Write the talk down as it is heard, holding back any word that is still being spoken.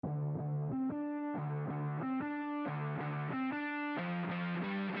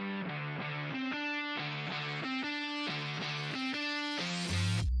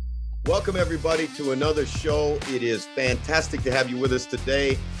Welcome, everybody, to another show. It is fantastic to have you with us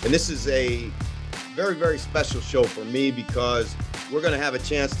today. And this is a very, very special show for me because we're going to have a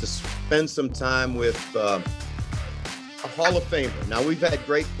chance to spend some time with a Hall of Famer. Now, we've had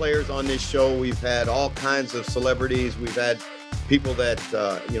great players on this show. We've had all kinds of celebrities. We've had people that,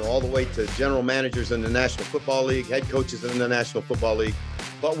 all the way to general managers in the National Football League, head coaches in the National Football League.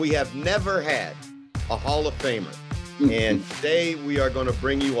 But we have never had a Hall of Famer. And today we are going to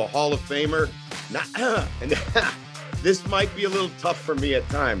bring you a Hall of Famer. And this might be a little tough for me at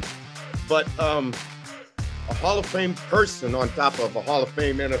times, but a Hall of Fame person on top of a Hall of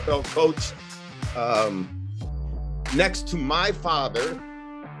Fame NFL coach. Next to my father,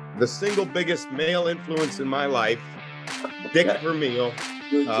 the single biggest male influence in my life, Dick Vermeil.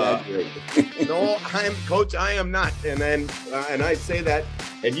 No, I am not. And I say that,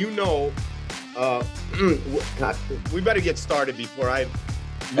 and God, we better get started before I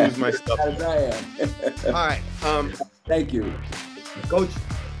lose my stuff. As I am. All right. Thank you. Coach,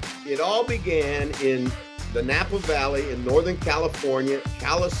 it all began in the Napa Valley in Northern California,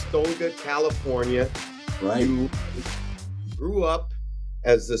 Calistoga, California. Right. You grew up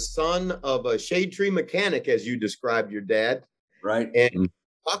as the son of a shade tree mechanic, as you described your dad. Right. And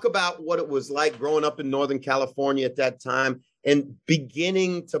talk about what it was like growing up in Northern California at that time and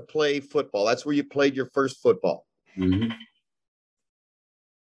beginning to play football. That's where you played your first football. Mm-hmm.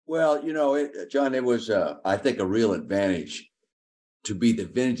 Well, John, it was, I think, a real advantage to be the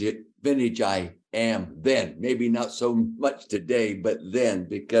vintage I am then. Maybe not so much today, but then,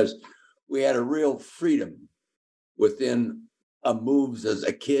 because we had a real freedom within moves as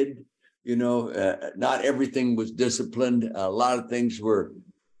a kid. Not everything was disciplined. A lot of things were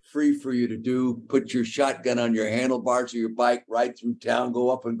free for you to do. Put your shotgun on your handlebars of your bike, ride through town, go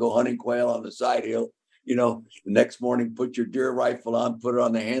up and go hunting quail on the side hill. The next morning, put your deer rifle on, put it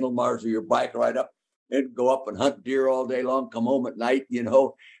on the handlebars of your bike, ride up and go up and hunt deer all day long, come home at night.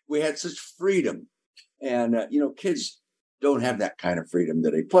 We had such freedom. And, kids don't have that kind of freedom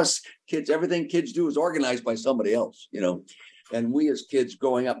today. Plus, everything kids do is organized by somebody else, And we as kids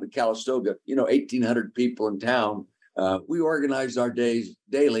growing up in Calistoga, 1,800 people in town, we organized our days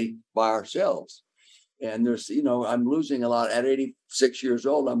daily by ourselves. And there's, I'm losing a lot at 86 years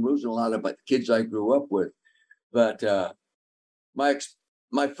old. I'm losing a lot of the kids I grew up with. But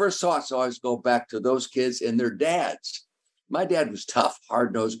my first thoughts always go back to those kids and their dads. My dad was tough,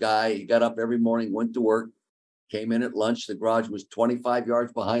 hard-nosed guy. He got up every morning, went to work, came in at lunch. The garage was 25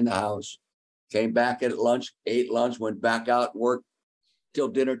 yards behind the house. Came back at lunch, ate lunch, went back out, worked till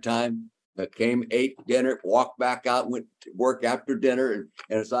dinner time. Came, ate dinner, walked back out, went to work after dinner.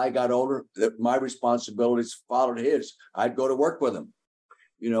 And as I got older, my responsibilities followed his. I'd go to work with him,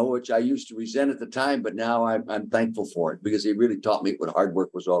 which I used to resent at the time, but now I'm thankful for it because he really taught me what hard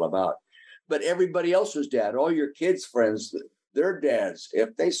work was all about. But everybody else's dad, all your kids' friends, their dads,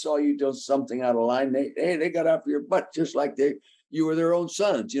 if they saw you doing something out of line, they got off your butt just like you were their own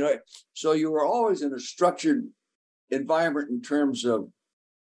sons, So you were always in a structured environment in terms of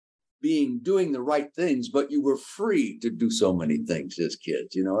doing the right things, but you were free to do so many things as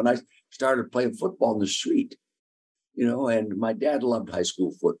kids, and I started playing football in the street, and my dad loved high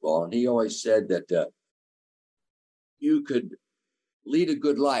school football. And he always said that you could lead a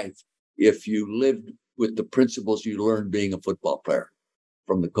good life if you lived with the principles you learned being a football player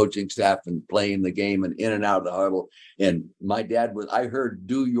from the coaching staff and playing the game and in and out of the huddle. And my dad I heard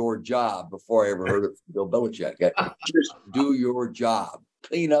do your job before I ever heard of Bill Belichick. Just do your job.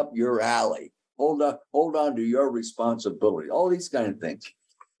 Clean up your alley. Hold on to your responsibility. All these kind of things.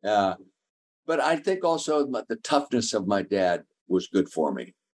 But I think also the toughness of my dad was good for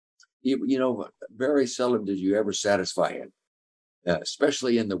me. Very seldom did you ever satisfy him,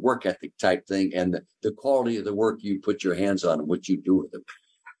 especially in the work ethic type thing and the quality of the work you put your hands on and what you do with them.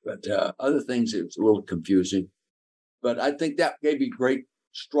 But other things, it was a little confusing. But I think that gave me great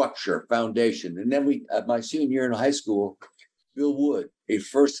structure, foundation. And then my senior year in high school, Bill Wood, a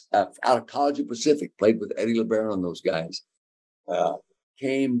first out of College of Pacific, played with Eddie LeBaron and those guys,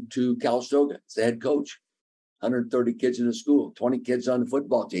 came to Calistoga as the head coach. 130 kids in the school, 20 kids on the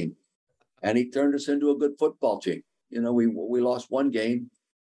football team. And he turned us into a good football team. We lost one game,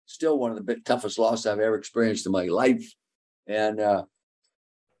 still one of the toughest losses I've ever experienced in my life. And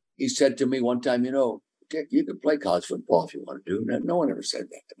he said to me one time, Dick, you can play college football if you want to do. No one ever said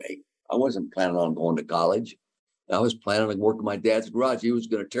that to me. I wasn't planning on going to college. I was planning on working in my dad's garage. He was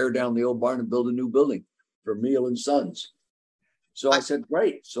going to tear down the old barn and build a new building for Meal and Sons. So I said,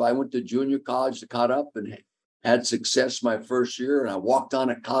 great. So I went to junior college to caught up and had success my first year. And I walked on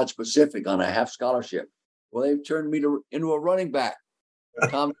at College Pacific on a half scholarship. Well, they've turned me into a running back.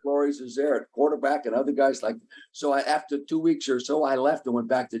 Tom Flores is there at quarterback and other guys like. So after 2 weeks or so, I left and went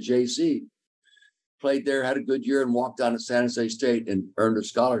back to JC. Played there, had a good year, and walked on to San Jose State and earned a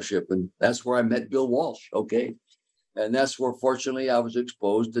scholarship. And that's where I met Bill Walsh. Okay. And that's where, fortunately, I was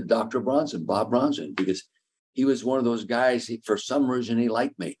exposed to Dr. Bronson, Bob Bronson, because he was one of those guys, for some reason, he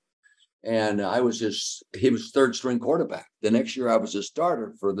liked me. And he was third string quarterback. The next year I was a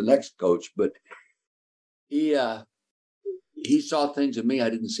starter for the next coach, but he saw things in me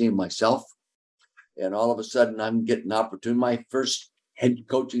I didn't see in myself. And all of a sudden I'm getting an opportunity. My first head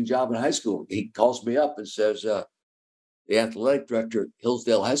coaching job in high school, he calls me up and says, the athletic director at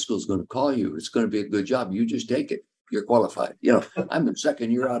Hillsdale High School is going to call you. It's going to be a good job. You just take it. You're qualified. I'm the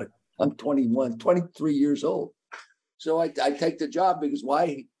second year out I'm 23 years old. So I take the job because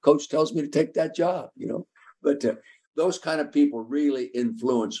why? Coach tells me to take that job, But those kind of people really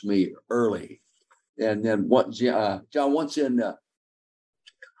influenced me early. And then John, once in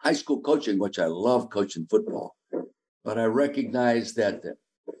high school coaching, which I love coaching football, but I recognized that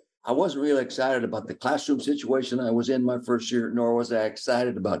I wasn't really excited about the classroom situation I was in my first year, nor was I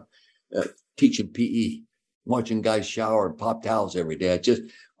excited about teaching PE, watching guys shower and pop towels every day.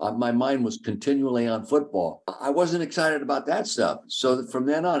 My mind was continually on football. I wasn't excited about that stuff. So from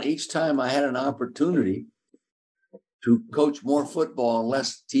then on, each time I had an opportunity to coach more football and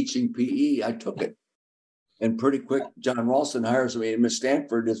less teaching PE, I took it. And pretty quick, John Ralston hires me in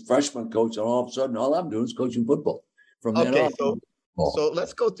Stanford as freshman coach. And all of a sudden, all I'm doing is coaching football. From then on. So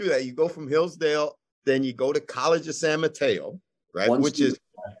let's go through that. You go from Hillsdale, then you go to College of San Mateo, right?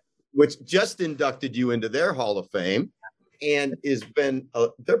 Which just inducted you into their Hall of Fame. And there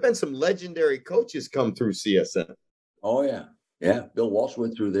have been some legendary coaches come through CSM. Oh, yeah. Yeah. Bill Walsh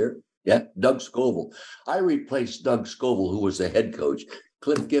went through there. Yeah. Doug Scoville. I replaced Doug Scoville, who was the head coach.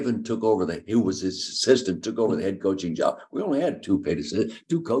 Cliff Given who was his assistant, took over the head coaching job. We only had two coaches,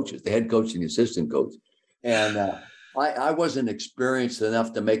 the head coach and the assistant coach. And I wasn't experienced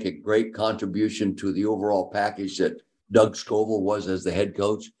enough to make a great contribution to the overall package that Doug Scoville was as the head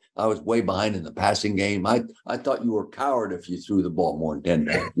coach. I was way behind in the passing game. I thought you were a coward if you threw the ball more than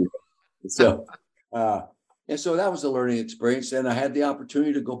 10 times. So that was a learning experience. And I had the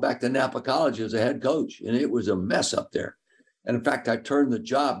opportunity to go back to Napa College as a head coach. And it was a mess up there. And in fact, I turned the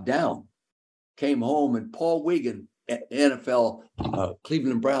job down, came home, and Paul Wiegand, NFL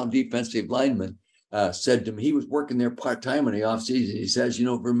Cleveland Brown defensive lineman, said to me, he was working there part-time in the offseason. He says,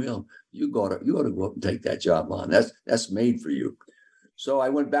 Vermeil, you ought to go up and take that job on. That's made for you. So I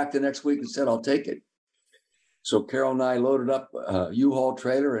went back the next week and said, I'll take it. So Carol and I loaded up a U-Haul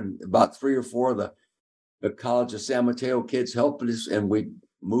trailer, and about 3 or 4 of the College of San Mateo kids helped us, and we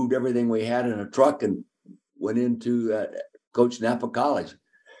moved everything we had in a truck and went into Coach Napa College.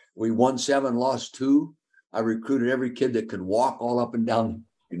 We won 7, lost 2. I recruited every kid that could walk all up and down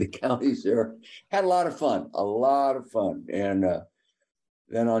the counties there. Had a lot of fun. And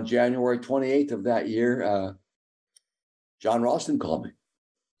then on January 28th of that year, John Ralston called me.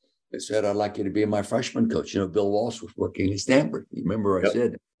 They said, I'd like you to be my freshman coach. Bill Walsh was working in Stanford. You remember I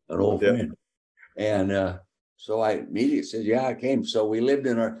said, an old friend. And so I immediately said, yeah, I came. So we lived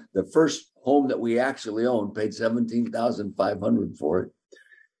in the first home that we actually owned, paid $17,500 for it.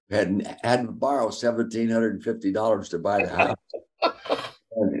 Had to borrow $1,750 to buy the house.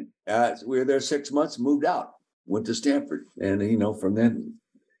 And we were there 6 months, moved out, went to Stanford. And, from then,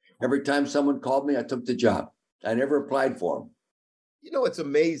 every time someone called me, I took the job. I never applied for them. It's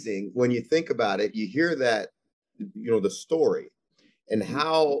amazing when you think about it. You hear that, the story and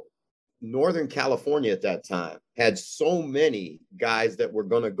how Northern California at that time had so many guys that were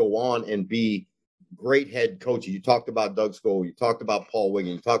going to go on and be great head coaches. You talked about Doug Scoville. You talked about Paul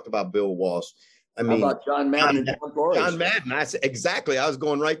Wiegand. You talked about Bill Walsh. How about John Madden and John Flores? John Madden. Exactly. I was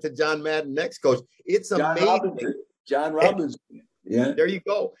going right to John Madden next, coach. It's amazing. John Robinson. Yeah. There you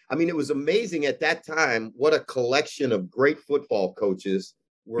go. It was amazing at that time what a collection of great football coaches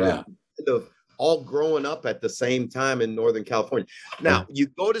were all growing up at the same time in Northern California. Now, you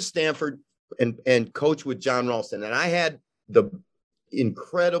go to Stanford and coach with John Ralston. And I had the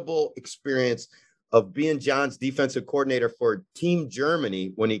incredible experience of being John's defensive coordinator for Team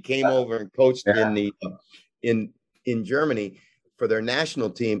Germany when he came over and coached in Germany for their national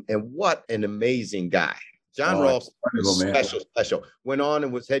team. And what an amazing guy. John Ralston, special. Went on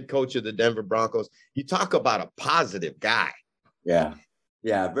and was head coach of the Denver Broncos. You talk about a positive guy. Yeah,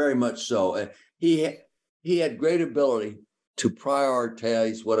 very much so. He had great ability to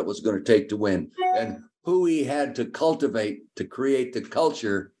prioritize what it was going to take to win and who he had to cultivate to create the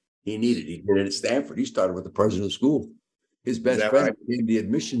culture he needed. He did it at Stanford. He started with the president of the school. His best friend became the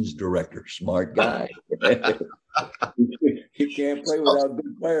admissions director. Smart guy. You can't play So, without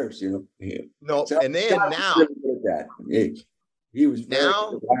good players, Yeah. no, So and then Scott was now, really good at that. He was very good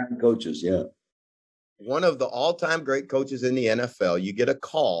now at hiring coaches. Yeah. one of the all-time great coaches in the NFL, you get a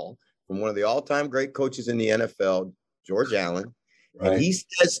call from one of the all-time great coaches in the NFL, George Allen, and Right. he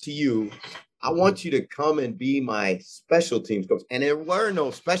says to you, I want you to come and be my special teams coach. And there were no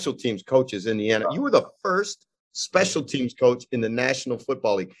special teams coaches in the NFL. You were the first special teams coach in the National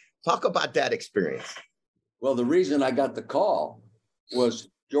Football League. Talk about that experience. Well, the reason I got the call was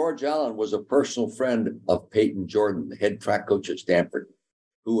George Allen was a personal friend of Peyton Jordan, the head track coach at Stanford,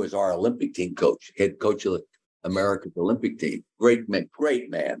 who was our Olympic team coach, head coach of America's Olympic team. Great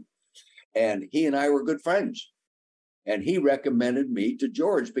man. And he and I were good friends. And he recommended me to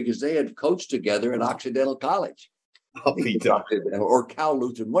George because they had coached together at Occidental College. Or Cal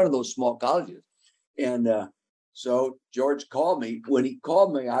Lutheran, one of those small colleges. And so George called me. When he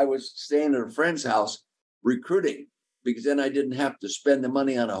called me, I was staying at a friend's house recruiting, because then I didn't have to spend the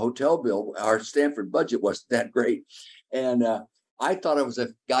money on a hotel bill. Our Stanford budget wasn't that great. And I thought it was a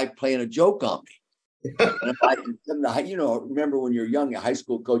guy playing a joke on me. Remember when you're young, a high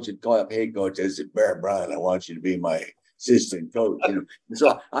school coach would call up, hey, coach, this is Bear Bryant. I want you to be my assistant coach. And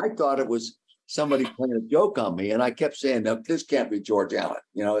so I thought it was somebody playing a joke on me. And I kept saying, no, this can't be George Allen.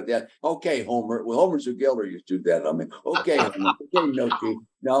 Okay, Homer. Well, Homer Zugelder used to do that on me. Okay, Homer. Okay,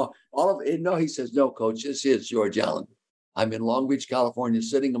 no, he says, no, coach, this is George Allen. I'm in Long Beach, California,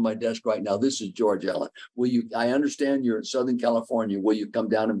 sitting on my desk right now. This is George Allen. I understand you're in Southern California. Will you come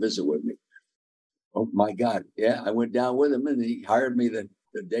down and visit with me? Oh my God. Yeah. I went down with him and he hired me the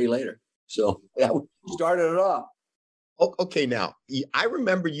day later. So that started it off. Okay, now I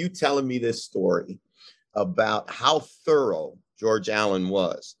remember you telling me this story about how thorough George Allen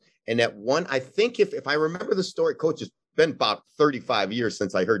was. And that one, I think if I remember the story, coach, it's been about 35 years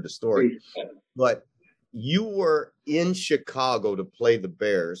since I heard the story, but you were in Chicago to play the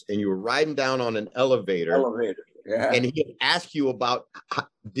Bears and you were riding down on an elevator. Yeah. And he asked you about,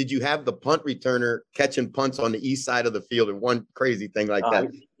 did you have the punt returner catching punts on the east side of the field, or one crazy thing like that?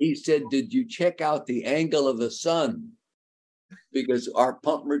 He said, did you check out the angle of the sun? Because our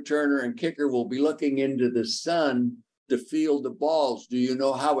punt returner and kicker will be looking into the sun to field the balls. Do you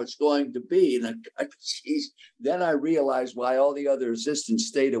know how it's going to be? And then I realized why all the other assistants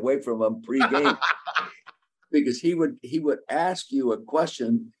stayed away from him pre-game. Because he would ask you a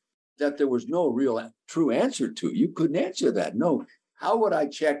question that there was no real true answer to. You couldn't answer that. No. How would I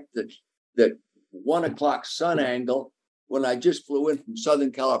check that 1 o'clock sun angle when I just flew in from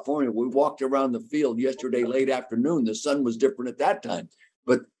Southern California? We walked around the field yesterday late afternoon. The sun was different at that time,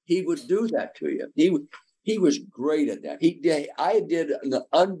 but he would do that to you. He was great at that. I did an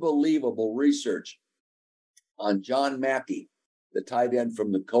unbelievable research on John Mackey, the tight end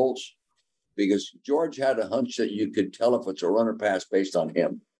from the Colts, because George had a hunch that you could tell if it's a run or pass based on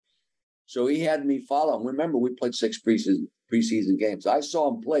him. So he had me follow him. Remember, we played 6 preseason games. I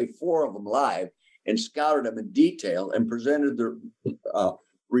saw him play 4 of them live and scouted them in detail and presented the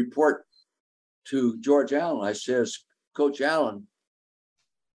report to George Allen. I says, Coach Allen,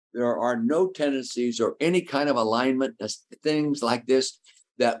 there are no tendencies or any kind of alignment, things like this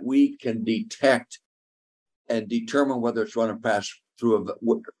that we can detect and determine whether it's run or pass through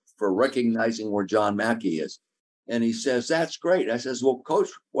for recognizing where John Mackey is. And he says, that's great. I says, well, Coach,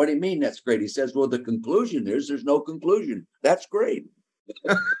 what do you mean that's great? He says, well, the conclusion is there's no conclusion. That's great.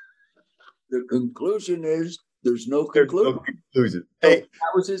 The conclusion is there's no conclusion. Hey,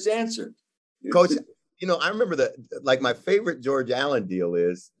 that was his answer. Coach, I remember my favorite George Allen deal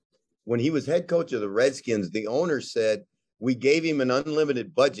is when he was head coach of the Redskins, the owner said, we gave him an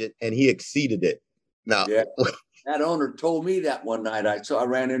unlimited budget and he exceeded it. Now, yeah. That owner told me that one night. I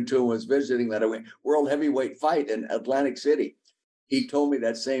ran into him, was visiting that world heavyweight fight in Atlantic City. He told me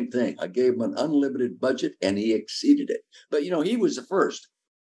that same thing. I gave him an unlimited budget and he exceeded it. But, he was the first.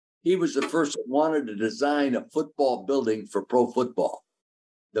 He was the first that wanted to design a football building for pro football.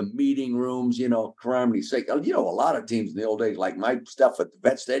 The meeting rooms, calamity sake. A lot of teams in the old days, like my stuff at the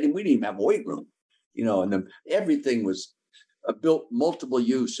Vet Stadium, we didn't even have a weight room, and then everything was built multiple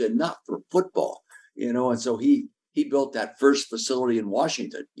use and not for football. And so he built that first facility in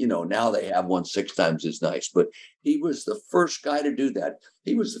Washington. Now they have one 6 times as nice, but he was the first guy to do that.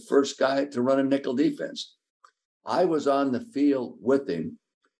 He was the first guy to run a nickel defense. I was on the field with him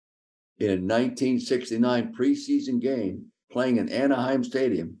in 1969 preseason game, playing in Anaheim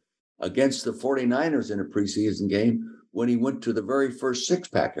Stadium against the 49ers in a preseason game when he went to the very first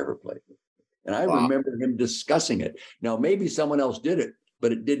 6-pack ever played. And I remember him discussing it. Now, maybe someone else did it,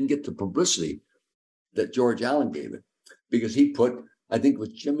 but it didn't get the publicity that George Allen gave it, because he put I think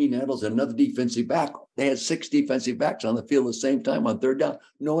with Jimmy Nettles and another defensive back. They had 6 defensive backs on the field at the same time on third down.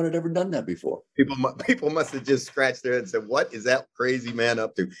 No one had ever done that before. People must have just scratched their head and said, "What is that crazy man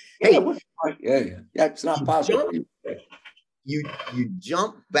up to?" Hey, Yeah, it's not possible. You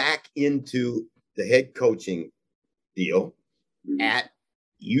jump back into the head coaching deal at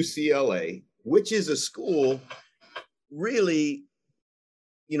UCLA, which is a school really,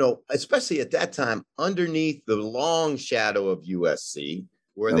 especially at that time, underneath the long shadow of USC,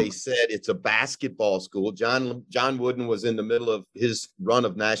 where they said it's a basketball school. John Wooden was in the middle of his run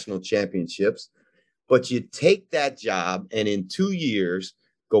of national championships. But you take that job and in 2 years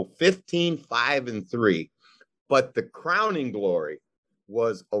go 15-5-3. But the crowning glory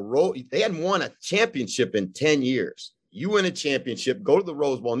was they hadn't won a championship in 10 years. You win a championship, go to the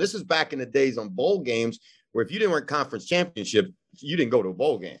Rose Bowl. And this is back in the days on bowl games where if you didn't win conference championship, you didn't go to a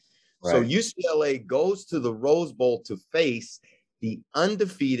bowl game. Right. So UCLA goes to the Rose Bowl to face the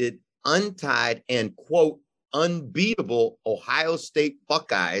undefeated, untied, and, quote, unbeatable Ohio State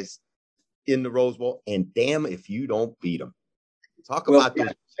Buckeyes in the Rose Bowl. And damn if you don't beat them. Talk about those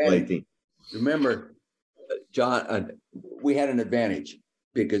UCLA teams. Remember, John, we had an advantage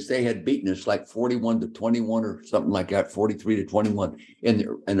because they had beaten us like 41-21 or something like that, 43-21 in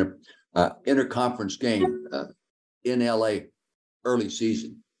the interconference game in LA early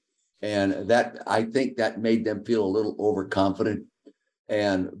season. And that, I think that made them feel a little overconfident.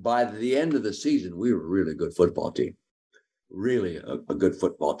 And by the end of the season, we were a really good football team, really a good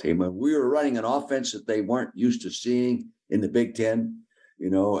football team. And we were running an offense that they weren't used to seeing in the Big Ten.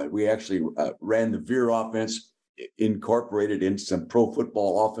 We actually ran the veer offense, incorporated in some pro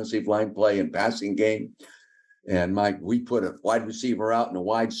football offensive line play and passing game. And we put a wide receiver out in a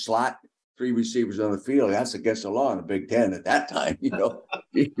wide slot, 3 receivers on the field. That's against the law in the Big Ten at that time. All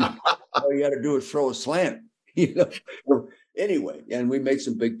you got to do is throw a slant. Anyway, and we made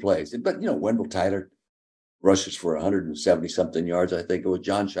some big plays. But Wendell Tyler rushes for 170 something yards. I think it was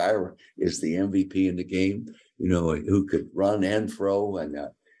John Shire is the MVP in the game. Who could run and throw. And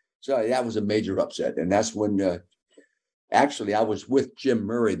so that was a major upset. And that's when actually I was with Jim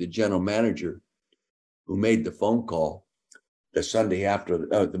Murray, the general manager, who made the phone call the Sunday after,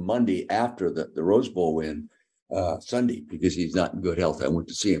 the Monday after the Rose Bowl win, Sunday, because he's not in good health. I went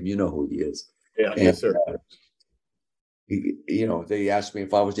to see him. You know who he is. Yeah, yes, sir. They asked me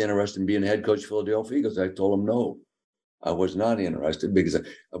if I was interested in being a head coach of Philadelphia Eagles. I told them no. I was not interested because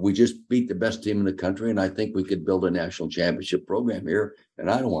we just beat the best team in the country, and I think we could build a national championship program here, and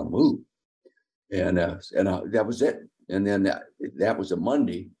I don't want to move. And that was it. And then that was a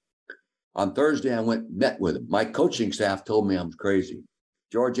Monday. On Thursday, I met with him. My coaching staff told me I'm crazy.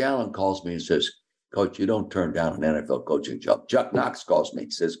 George Allen calls me and says, "Coach, you don't turn down an NFL coaching job." Chuck Knox calls me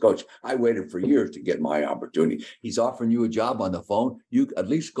and says, "Coach, I waited for years to get my opportunity. He's offering you a job on the phone. You at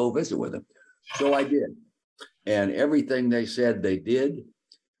least go visit with him." So I did. And everything they said they did.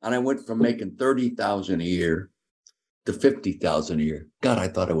 And I went from making $30,000 a year to $50,000 a year. God, I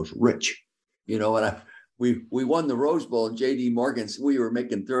thought I was rich. And we won the Rose Bowl, and J.D. Morgan, we were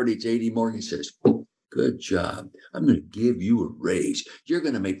making 30. J.D. Morgan says, "Good job. I'm going to give you a raise. You're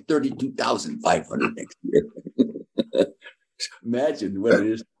going to make $32,500 next year." Imagine what it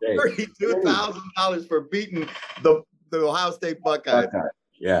is today. $32,000 for beating the Ohio State Buckeyes.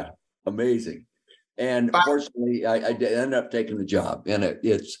 Yeah, amazing. And fortunately, I ended up taking the job, and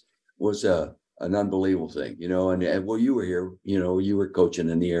it was an unbelievable thing, And well, you were here, you were coaching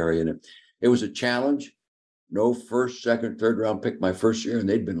in the area, and it was a challenge. No first, second, third round pick my first year, and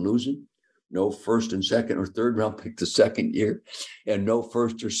they'd been losing. No first and second or third round pick the second year, and no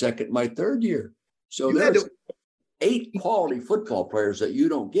first or second my third year. So there's 8 quality football players that you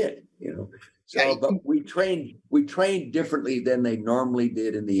don't get, So, but we trained differently than they normally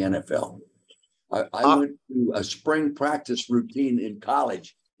did in the NFL. I went through a spring practice routine in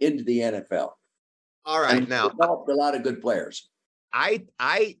college into the NFL. All right, now developed a lot of good players. I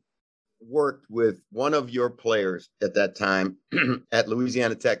worked with one of your players at that time at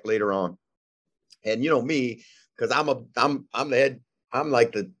Louisiana Tech later on, and me, because I'm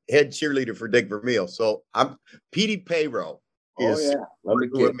like the head cheerleader for Dick Vermeil. So I'm Petey Payroll.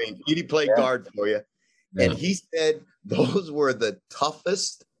 Petey played guard for you, and he said those were the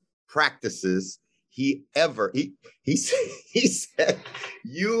toughest practices he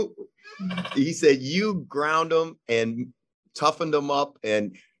said you ground them and toughened them up,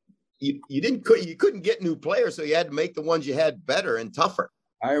 and you couldn't get new players, so you had to make the ones you had better and tougher.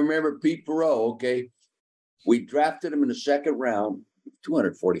 I remember Pete Perot. Okay, we drafted him in the second round,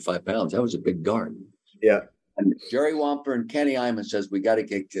 245 pounds. That was a big guard. Yeah, And Jerry Wampler and Kenny Iman says, we got to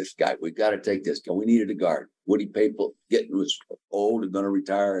get this guy. We got to take this guy. We needed a guard. Woody Papel was old and going to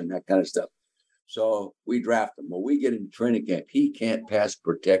retire and that kind of stuff. So we draft him. Well, we get into training camp. He can't pass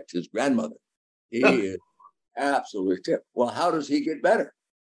protect his grandmother. He is absolutely terrible. Well, how does he get better?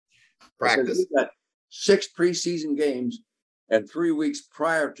 Practice. He's got 6 preseason games and 3 weeks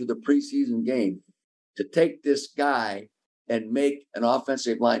prior to the preseason game to take this guy and make an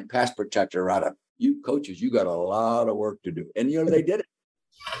offensive line pass protector out of you coaches. You got a lot of work to do. And, they did it.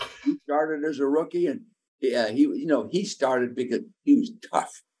 He started as a rookie and he started because he was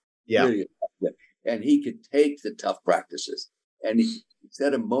tough. Yeah. Really tough. And he could take the tough practices. And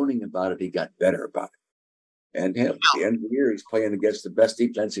instead of moaning about it, he got better about it. And at the end of the year, he's playing against the best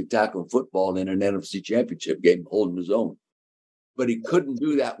defensive tackle in football in an NFC championship game, holding his own. But he couldn't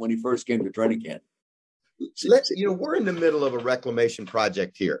do that when he first came to training camp. We're in the middle of a reclamation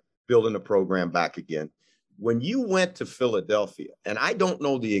project here, building the program back again. When you went to Philadelphia, and I don't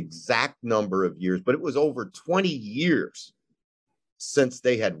know the exact number of years, but it was over 20 years since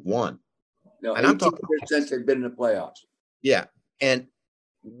they had won. No, and I'm talking since they've been in the playoffs. Yeah. And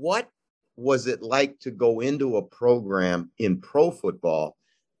what was it like to go into a program in pro football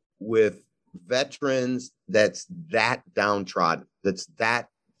with veterans that's that downtrodden, that's that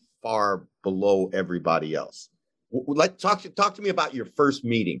far below everybody else? Talk to me about your first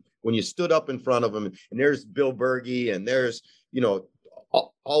meeting when you stood up in front of them, and there's Bill Bergey and there's,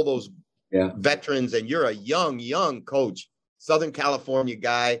 all those veterans, and you're a young coach, Southern California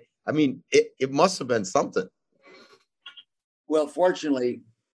guy. I mean, it must have been something. Well, fortunately,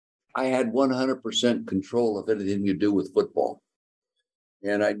 I had 100% control of anything to do with football.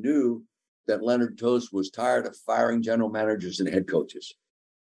 And I knew that Leonard Tost was tired of firing general managers and head coaches.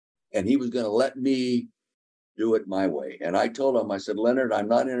 And he was going to let me do it my way. And I told him, I said, Leonard, I'm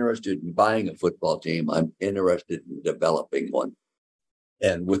not interested in buying a football team. I'm interested in developing one.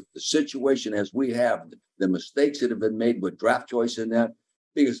 And with the situation as we have, the mistakes that have been made with draft choice in that,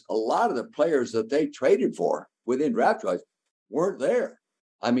 because a lot of the players that they traded for within draft choice weren't there.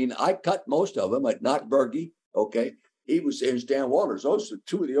 I mean, I cut most of them, but not Bergey. Okay. He was in Stan Walters. Those are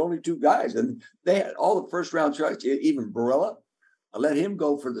the only two guys. And they had all the first round choice, even Barella. I let him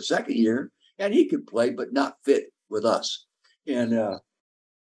go for the second year, and he could play, but not fit with us. And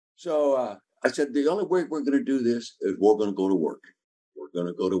so I said, the only way we're going to do this is we're going to go to work. We're going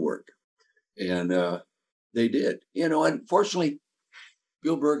to go to work. And they did. Unfortunately,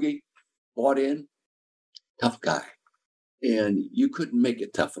 Bill Bergey bought in, tough guy. And you couldn't make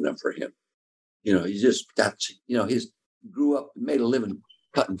it tough enough for him. He grew up, made a living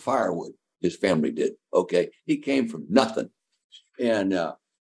cutting firewood. His family did. Okay. He came from nothing. And,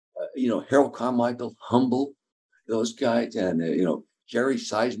 Harold Carmichael, humble, those guys. And, Jerry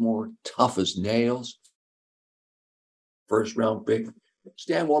Sizemore, tough as nails. First round pick.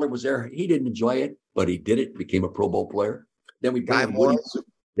 Stan Walter was there. He didn't enjoy it, but he did it, became a Pro Bowl player. Then we Guy Morris.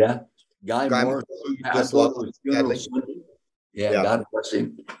 Yeah. Guy Morris. Just lost God bless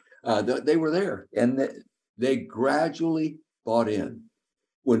him. They were there, and they gradually bought in.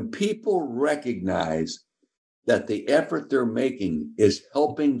 When people recognize that the effort they're making is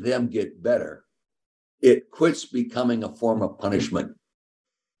helping them get better, it quits becoming a form of punishment.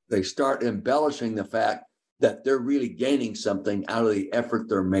 They start embellishing the fact that they're really gaining something out of the effort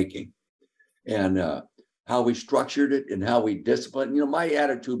they're making. And how we structured it and how we disciplined. My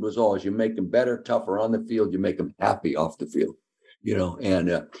attitude was always, you make them better, tougher on the field, you make them happy off the field.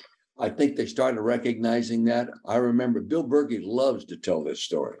 And I think they started recognizing that. I remember Bill Bergey loves to tell this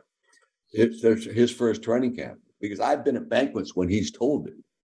story. It's his first training camp, because I've been at banquets when he's told it.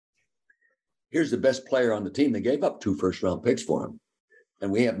 Here's the best player on the team. They gave up 2 first-round picks for him.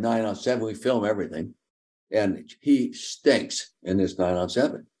 And we have 9-on-7. We film everything. And he stinks in this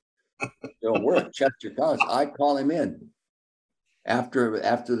 9-on-7. We're at Chester College. I call him in after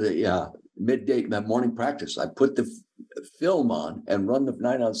the midday morning practice. I put the film on and run the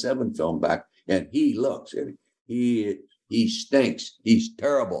 9-on-7 film back, and he looks and he stinks. He's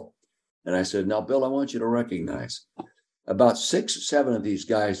terrible. And I said, now, Bill, I want you to recognize about 6 or 7 of these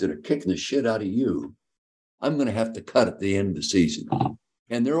guys that are kicking the shit out of you, I'm going to have to cut at the end of the season.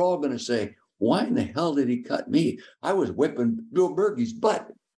 And they're all going to say, why in the hell did he cut me? I was whipping Bill Bergey's butt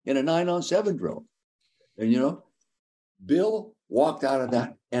in a 9-on-7 drill. And, Bill walked out of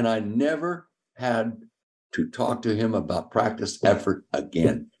that, and I never had to talk to him about practice effort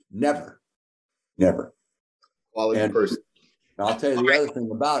again. Never. Quality person. I'll tell you the other thing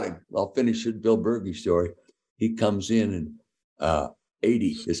about him. I'll finish with Bill Bergey's story. He comes in 80,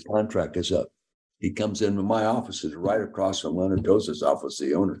 his contract is up. He comes into my office, is right across from Leonard Tost's office,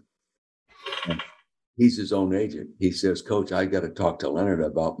 the owner. And He's his own agent. He says, Coach, I got to talk to Leonard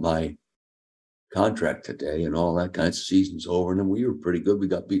about my contract today and all that kind of season's over. And then we were pretty good. We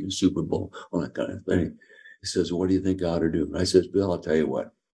got beaten in the Super Bowl, all that kind of thing. He says, what do you think I ought to do? And I says, Bill, I'll tell you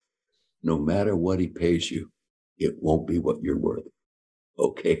what, no matter what he pays you, it won't be what you're worth.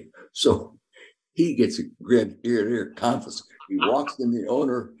 Okay. So he gets a grin ear to ear conference. He walks in the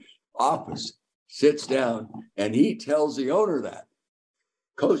owner office, sits down, and he tells the owner that.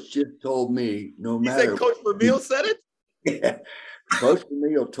 Coach just told me no matter. He said Coach Vermeil said it? Yeah. Coach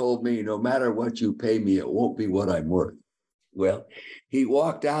Vermeil told me no matter what you pay me, it won't be what I'm worth. Well, he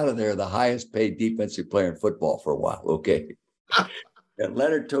walked out of there the highest paid defensive player in football for a while. Okay. And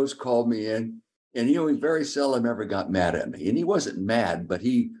Leonard Toast called me in, and he very seldom ever got mad at me. And he wasn't mad, but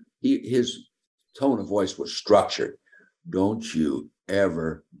his tone of voice was structured. Don't you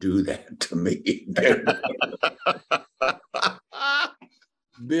ever do that to me.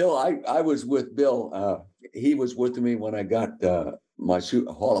 Bill, I was with Bill. He was with me when I got my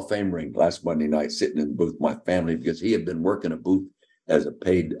Hall of Fame ring last Monday night, sitting in the booth with my family, because he had been working a booth as a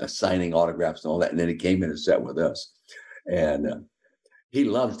paid signing autographs and all that. And then he came in and sat with us. And he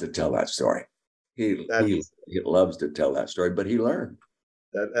loves to tell that story. He loves to tell that story, but he learned.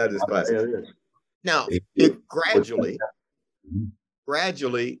 That is classic. Now, gradually,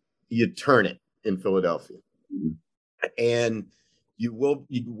 you turn it in Philadelphia. Mm-hmm. And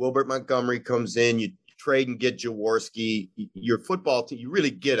Wilbert Montgomery comes in, you trade and get Jaworski. Your football team, you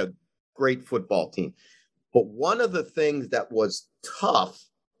really get a great football team. But one of the things that was tough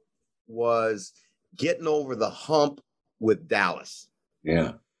was getting over the hump with Dallas.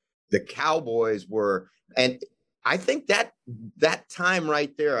 Yeah. The Cowboys were, and I think that time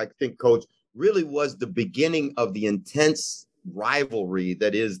right there, I think, Coach, really was the beginning of the intense rivalry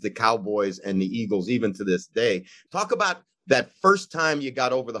that is the Cowboys and the Eagles, even to this day. Talk about that first time you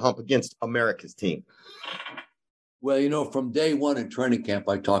got over the hump against America's team. Well, from day one in training camp,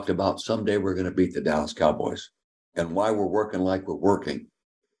 I talked about someday we're going to beat the Dallas Cowboys, and why we're working like we're working.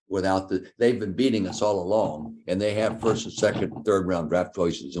 They've been beating us all along, and they have first and second and third round draft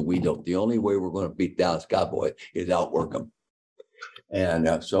choices, and we don't. The only way we're going to beat Dallas Cowboys is outwork them.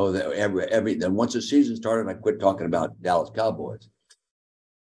 And so then once the season started, I quit talking about Dallas Cowboys.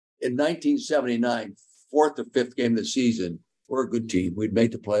 In 1979, fourth or fifth game of the season, we're a good team. We'd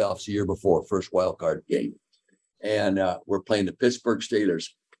made the playoffs the year before, first wild card game. And we're playing the Pittsburgh Steelers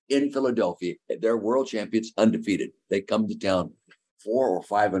in Philadelphia. They're world champions, undefeated. They come to town 4 or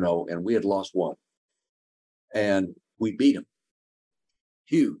 5-0, and we had lost one. And we beat them.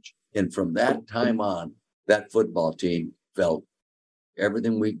 Huge. And from that time on, that football team felt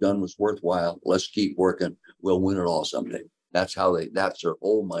everything we've done was worthwhile. Let's keep working. We'll win it all someday. That's their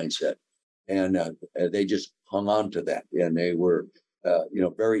whole mindset. And they just hung on to that. And they were,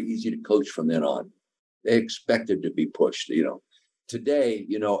 very easy to coach from then on. They expected to be pushed, Today,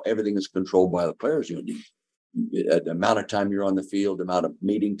 everything is controlled by the players union. The amount of time you're on the field, the amount of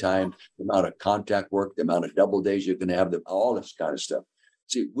meeting time, the amount of contact work, the amount of double days you can have, all this kind of stuff.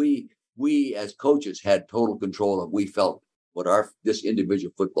 See, we as coaches had total control of, we felt what this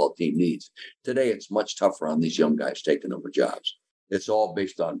individual football team needs. Today, it's much tougher on these young guys taking over jobs. It's all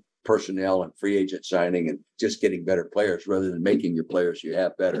based on personnel and free agent signing and just getting better players rather than making your players you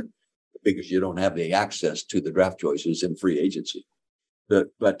have better, because you don't have the access to the draft choices in free agency. But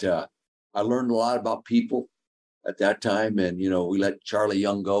I learned a lot about people at that time. And, we let Charlie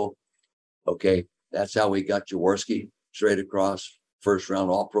Young go. Okay. That's how we got Jaworski straight across, first round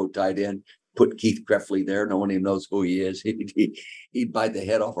all-pro tight end. Put Keith Krefley there. No one even knows who he is. He'd bite the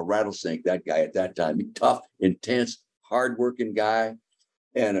head off a rattlesnake, that guy at that time. Tough, intense, hardworking guy,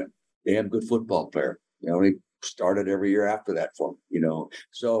 and a damn good football player. He started every year after that for him,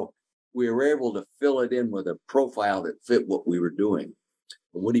 So we were able to fill it in with a profile that fit what we were doing.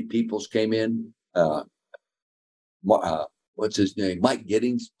 Woody Peoples came in. What's his name? Mike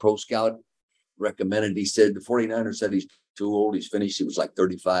Giddings, pro scout, recommended. He said the 49ers said he's too old. He's finished. He was like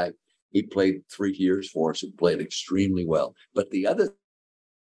 35. He played 3 years for us and played extremely well. But the other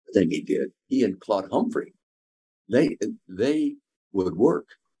thing he did, he and Claude Humphrey, they would work.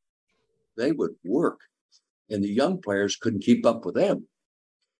 They would work. And the young players couldn't keep up with them.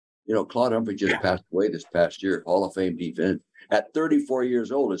 Claude Humphrey just passed away this past year, Hall of Fame defense. At 34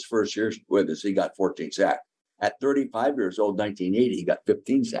 years old, his first year with us, he got 14 sacks. At 35 years old, 1980, he got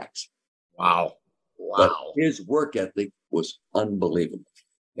 15 sacks. Wow. But his work ethic was unbelievable.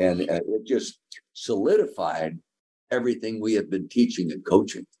 And it just solidified everything we have been teaching and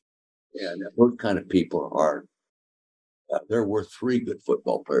coaching. And those kind of people are, they're worth 3 good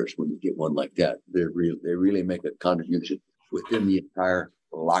football players when you get one like that. They really make a contribution within the entire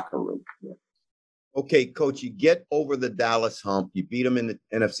locker room. Okay, coach, you get over the Dallas hump. You beat them in the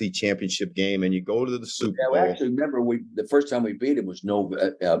NFC Championship game, and you go to the Super Yeah, we Bowl. actually remember the first time we beat him was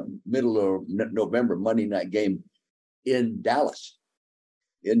middle of November Monday night game in Dallas,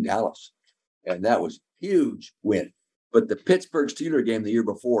 and that was huge win. But the Pittsburgh Steelers game the year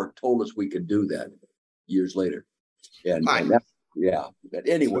before told us we could do that years later, and that, yeah. But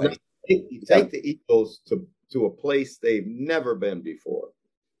anyway, so you take the Eagles to a place they've never been before.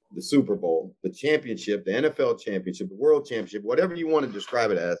 The Super Bowl, the championship, the NFL championship, the world championship, whatever you want to describe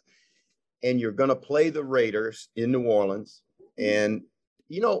it as. And you're going to play the Raiders in New Orleans. And,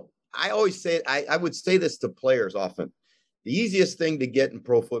 I always say, I would say this to players often. The easiest thing to get in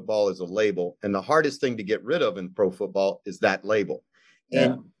pro football is a label. And the hardest thing to get rid of in pro football is that label. Yeah.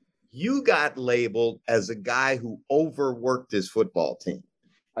 And you got labeled as a guy who overworked his football team.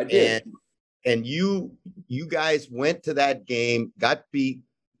 I did. And you guys went to that game, got beat.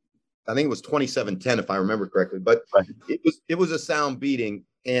 I think it was 27-10, if I remember correctly, but right. it was a sound beating,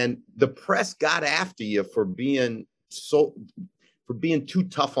 and the press got after you for being too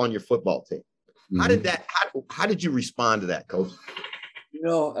tough on your football team. Mm-hmm. How did you respond to that, Coach?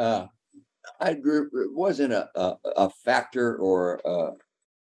 I agree. It wasn't a factor or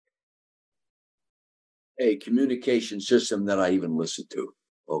a communication system that I even listened to.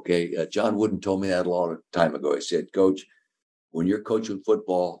 Okay, John Wooden told me that a long time ago. He said, "Coach, when you're coaching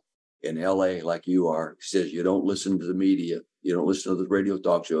football in LA like you are," he says, "you don't listen to the media, you don't listen to the radio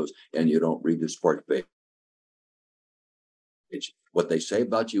talk shows, and you don't read the sports page. What they say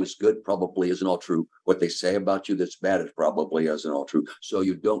about you is good, probably isn't all true. What they say about you that's bad is probably isn't all true. So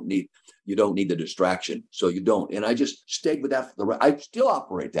you don't need the distraction. So you don't." And I just stayed with that. I still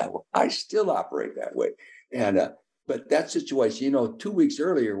operate that way. And but that situation, 2 weeks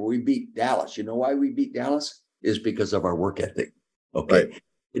earlier, we beat Dallas. You know why we beat Dallas? Is because of our work ethic. Okay. Right.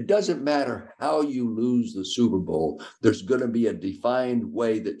 It doesn't matter how you lose the Super Bowl. There's going to be a defined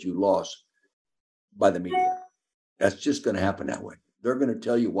way that you lost by the media. That's just going to happen that way. They're going to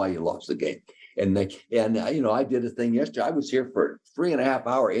tell you why you lost the game. And I did a thing yesterday. I was here for a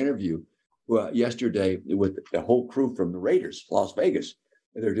 3.5-hour interview yesterday with the whole crew from the Raiders, Las Vegas.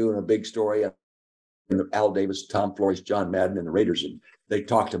 And they're doing a big story. And Al Davis, Tom Flores, John Madden, and the Raiders. And they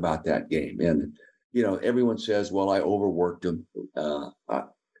talked about that game. And, everyone says, well, I overworked them.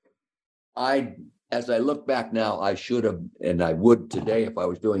 As I look back now, I should have, and I would today if I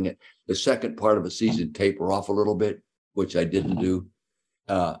was doing it, the second part of the season taper off a little bit, which I didn't do,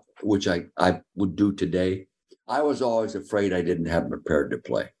 which I would do today. I was always afraid I didn't have them prepared to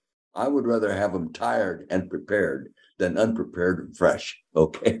play. I would rather have them tired and prepared than unprepared and fresh.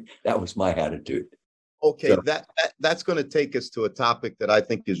 Okay, that was my attitude. Okay, so, that's going to take us to a topic that I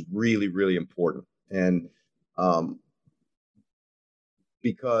think is really, really important, and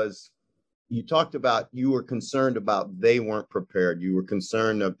because you talked about you were concerned about they weren't prepared. You were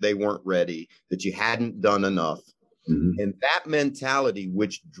concerned that they weren't ready, that you hadn't done enough. Mm-hmm. And that mentality,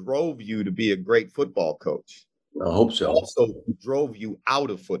 which drove you to be a great football coach, I hope so, also drove you out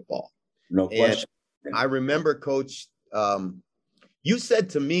of football. No question. And I remember, Coach, you said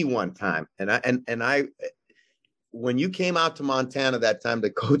to me one time, and I, when you came out to Montana that time to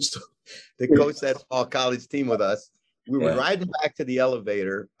coach that small college team with us, we were riding back to the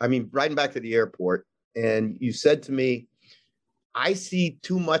airport, and you said to me, "I see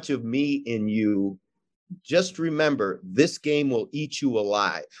too much of me in you. Just remember, this game will eat you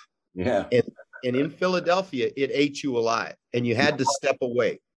alive." Yeah. And in Philadelphia, it ate you alive, and you had to step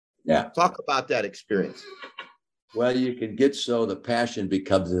away. Yeah. Talk about that experience. Well, you can get so the passion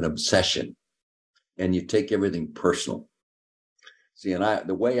becomes an obsession, and you take everything personal. See, and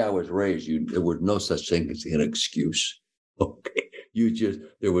the way I was raised, there was no such thing as an excuse. Okay.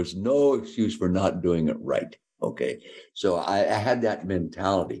 There was no excuse for not doing it right. Okay. So I had that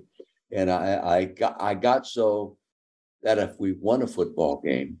mentality, and I got so that if we won a football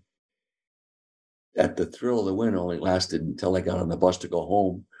game, that the thrill of the win only lasted until I got on the bus to go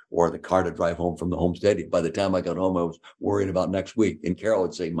home or the car to drive home from the home stadium. By the time I got home, I was worried about next week. And Carol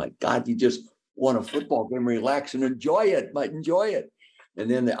would say, "My God, you just won a football game, relax and enjoy it, And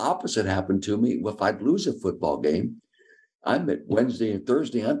then the opposite happened to me. If I'd lose a football game, I'm at Wednesday and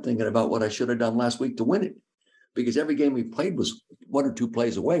Thursday, I'm thinking about what I should have done last week to win it. Because every game we played was 1 or 2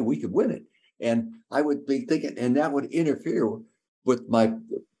 plays away, we could win it. And I would be thinking, and that would interfere with my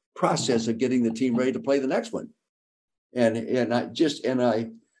process of getting the team ready to play the next one. And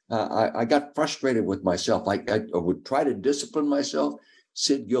I got frustrated with myself. I would try to discipline myself.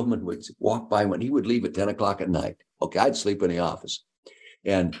 Sid Gilman would walk by when he would leave at 10 o'clock at night. Okay, I'd sleep in the office.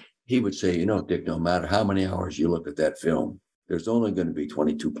 And he would say, "Dick, no matter how many hours you look at that film there's only going to be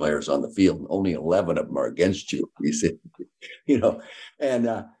 22 players on the field. Only 11 of them are against you. You see,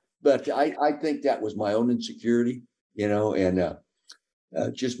 and but I think that was my own insecurity, and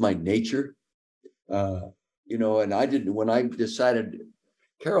just my nature, and I didn't. When I decided,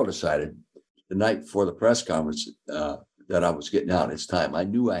 Carol decided the night before the press conference that I was getting out. It's time. I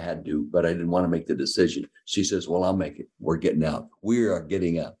knew I had to, but I didn't want to make the decision. She says, "Well, I'll make it. We're getting out. We are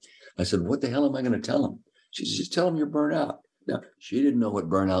getting out." I said, "What the hell am I going to tell him?" She says, "Just tell him you're burnt out." Now, she didn't know what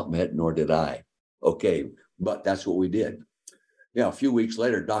burnout meant, nor did I. Okay, but that's what we did. A few weeks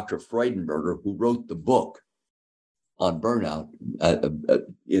later, Dr. Freudenberger, who wrote the book on burnout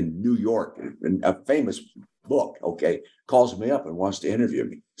in New York, a famous book, calls me up and wants to interview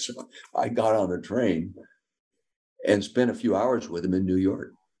me. So I got on the train and spent a few hours with him in New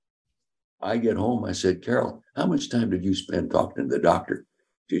York. I get home, I said, "Carol, how much time did you spend talking to the doctor?"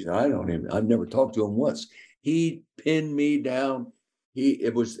 She said, I've never talked to him once. He pinned me down.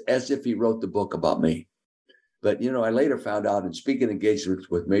 It was as if he wrote the book about me. But, I later found out in speaking engagements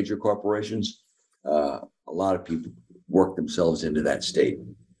with major corporations, a lot of people work themselves into that state,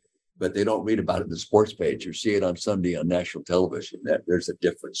 but they don't read about it in the sports page or see it on Sunday on national television. That there's a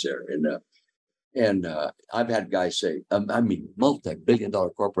difference there. And I've had guys say, multi-billion-dollar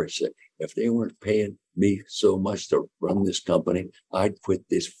corporations say, if they weren't paying me so much to run this company, I'd quit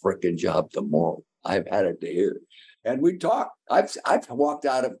this frickin' job tomorrow. I've had it to hear. And we talk. I've walked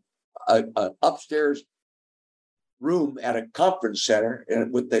out of an upstairs room at a conference center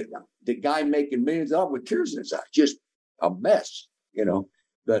and with the guy making millions of dollars with tears in his eyes, just a mess,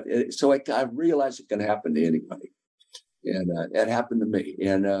 But so I realized it can happen to anybody. And it happened to me.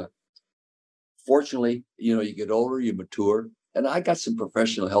 And fortunately, you get older, you mature. And I got some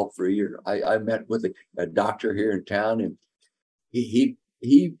professional help for a year. I met with a doctor here in town, and he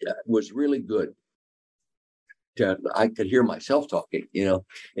was really good. I could hear myself talking,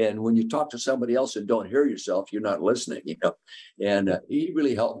 and when you talk to somebody else and don't hear yourself, you're not listening, and he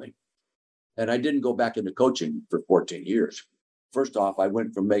really helped me. And I didn't go back into coaching for 14 years. First off, I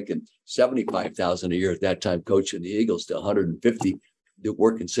went from making $75,000 a year at that time coaching the Eagles to 150,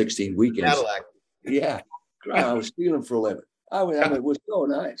 working 16 weekends. Cadillac. Yeah, I was stealing for a living. It was so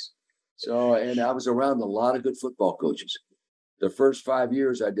nice. So, and I was around a lot of good football coaches. The first 5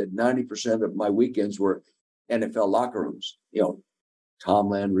 years, I did 90% of my weekends were NFL locker rooms. Tom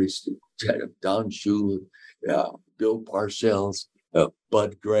Landry, Don Shula, Bill Parcells,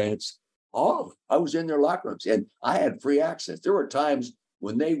 Bud Grants, all. I was in their locker rooms, and I had free access. There were times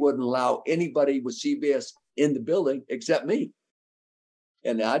when they wouldn't allow anybody with CBS in the building except me.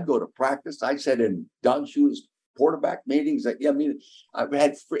 And I'd go to practice. I sat in Don Shula's quarterback meetings. I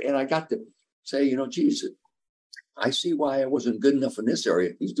had free, and I got to say, geez, I see why I wasn't good enough in this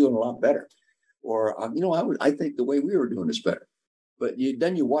area. He's doing a lot better. Or, I think the way we were doing is better. But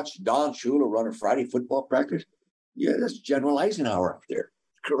then you watch Don Shula run a Friday football practice. Yeah, that's General Eisenhower up there.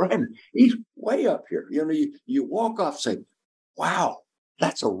 Correct. He's way up here. You walk off saying, wow,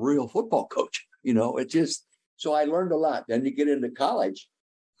 that's a real football coach. So I learned a lot. Then you get into college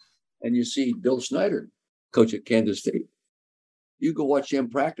and you see Bill Snyder, coach at Kansas State. You go watch him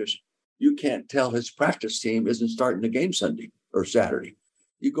practice. You can't tell his practice team isn't starting the game Sunday or Saturday.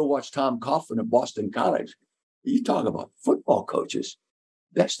 You go watch Tom Coughlin at Boston College. You talk about football coaches.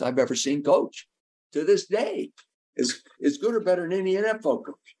 Best I've ever seen coach to this day. Is good or better than any NFL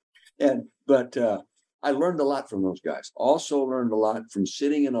coach. But I learned a lot from those guys. Also learned a lot from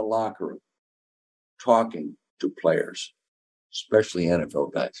sitting in a locker room, talking to players, especially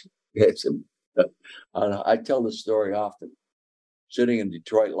NFL guys. I tell this story often. Sitting in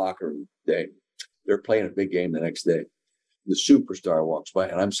Detroit locker room, they're playing a big game the next day. The superstar walks by,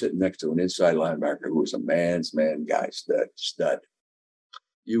 and I'm sitting next to an inside linebacker who was a man's man guy, stud.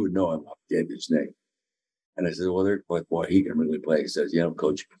 You would know him. I gave his name. And I said, well, boy, he can really play. He says,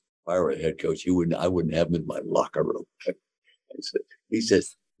 coach, if I were a head coach, I wouldn't have him in my locker room. He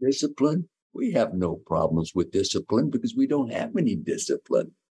says, discipline? We have no problems with discipline because we don't have any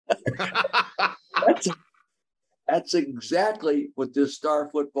discipline. That's exactly what this star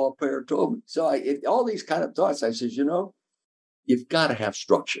football player told me. So all these kind of thoughts, I said, you've got to have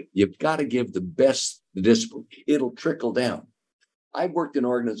structure. You've got to give the best the discipline. It'll trickle down. I've worked in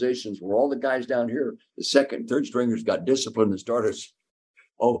organizations where all the guys down here, the second, third stringers got discipline, and starters,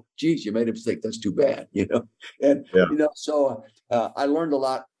 oh, geez, you made a mistake. That's too bad, And, so I learned a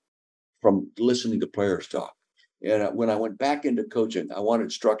lot from listening to players talk. And when I went back into coaching, I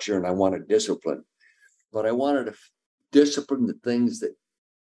wanted structure and I wanted discipline. But I wanted to discipline the things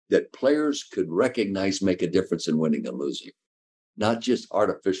that players could recognize make a difference in winning and losing. Not just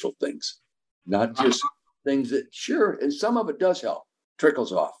artificial things, not just things that sure, and some of it does help,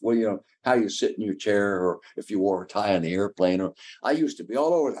 trickles off. Well, how you sit in your chair, or if you wore a tie on the airplane, or I used to be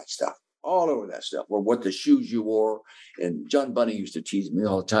all over that stuff. Or what the shoes you wore. And John Bunny used to tease me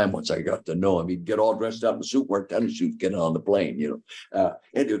all the time once I got to know him. He'd get all dressed up in a suit, wear tennis shoes, get on the plane, and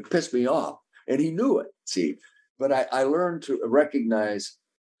it would piss me off. And he knew it, see. But I learned to recognize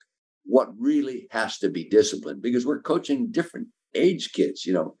what really has to be disciplined, because we're coaching different age kids.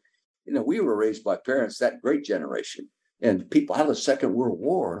 We were raised by parents, that great generation, and people out of the Second World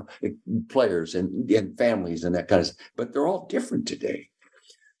War, players and families and that kind of stuff. But they're all different today.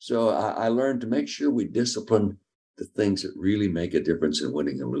 So I learned to make sure we discipline the things that really make a difference in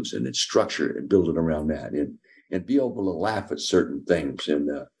winning and losing, and structure and build it around that, and be able to laugh at certain things, and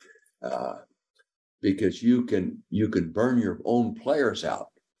because you can burn your own players out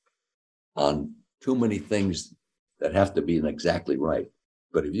on too many things that have to be exactly right.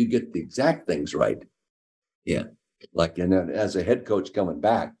 But if you get the exact things right, yeah, and then as a head coach coming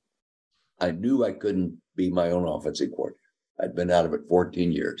back, I knew I couldn't be my own offensive coordinator. I'd been out of it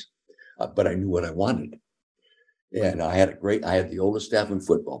 14 years, but I knew what I wanted. And I had the oldest staff in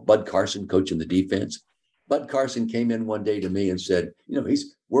football. Bud Carson coaching the defense. Bud Carson came in one day to me and said,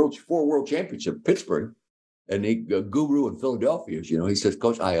 he's 4 world championship in Pittsburgh, and he guru in Philadelphia. He says,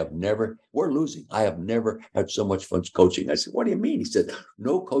 Coach, we're losing. I have never had so much fun coaching. I said, what do you mean? He said,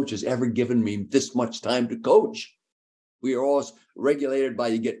 no coach has ever given me this much time to coach. We are all regulated by,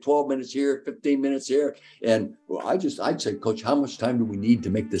 you get 12 minutes here, 15 minutes here. And I'd say, Coach, how much time do we need to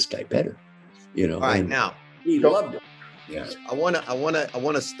make this guy better? All right, now he loved it. Yeah. I want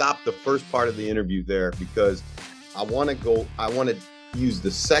to stop the first part of the interview there, because I want to use the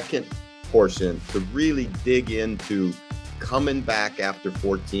second portion to really dig into coming back after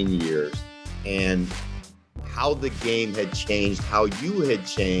 14 years and how the game had changed, how you had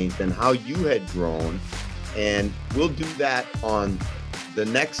changed, and how you had grown. And we'll do that on the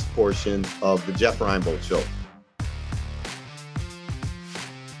next portion of the Jeff Reinebold Show.